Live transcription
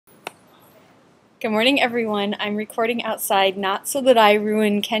Good morning, everyone. I'm recording outside not so that I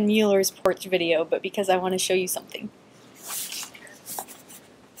ruin Ken Mueller's porch video, but because I want to show you something.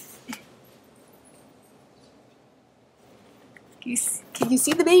 Can you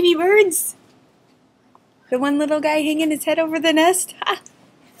see the baby birds? The one little guy hanging his head over the nest? Ha!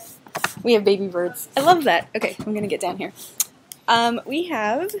 We have baby birds. I love that. Okay, I'm going to get down here. We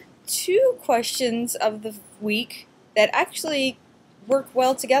have two questions of the week that actually work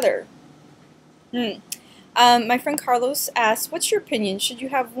well together. My friend Carlos asks, what's your opinion? Should you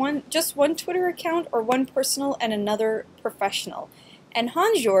have just one Twitter account or one personal and another professional? And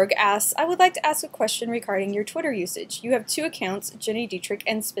Hans-Jorg asks, I would like to ask a question regarding your Twitter usage. You have two accounts, Jenny Dietrich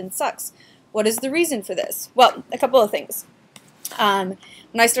and SpinSucks. What is the reason for this? Well, a couple of things. When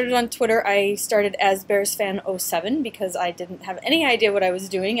I started on Twitter, I started as BearsFan07 because I didn't have any idea what I was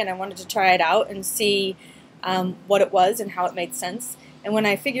doing and I wanted to try it out and see what it was and how it made sense. And when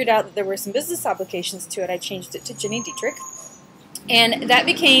I figured out that there were some business applications to it, I changed it to Jenny Dietrich. And that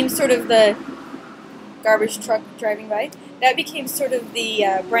became sort of the garbage truck driving by. That became sort of the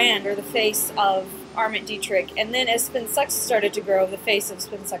brand or the face of Armit Dietrich. And then as SpinSucks started to grow, the face of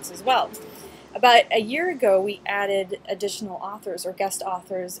SpinSucks as well. About a year ago, we added additional authors or guest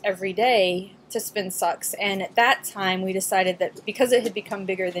authors every day to SpinSucks. And at that time, we decided that because it had become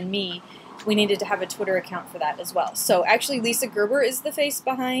bigger than me, we needed to have a Twitter account for that as well. So actually Lisa Gerber is the face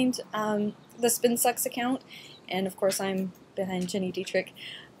behind the SpinSucks account, and of course I'm behind Jenny Dietrich.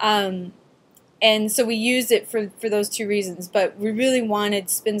 And so we used it for those two reasons, but we really wanted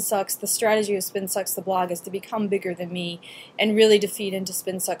SpinSucks, the strategy of SpinSucks, the blog, is to become bigger than me and really to feed into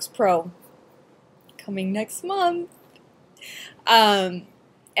SpinSucks Pro coming next month.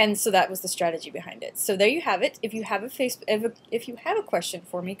 And so that was the strategy behind it. So there you have it. If you have a question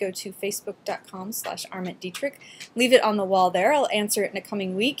for me, go to facebook.com/ArmitDietrich. Leave it on the wall there. I'll answer it in a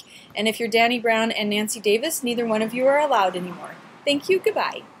coming week. And if you're Danny Brown and Nancy Davis, neither one of you are allowed anymore. Thank you.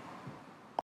 Goodbye.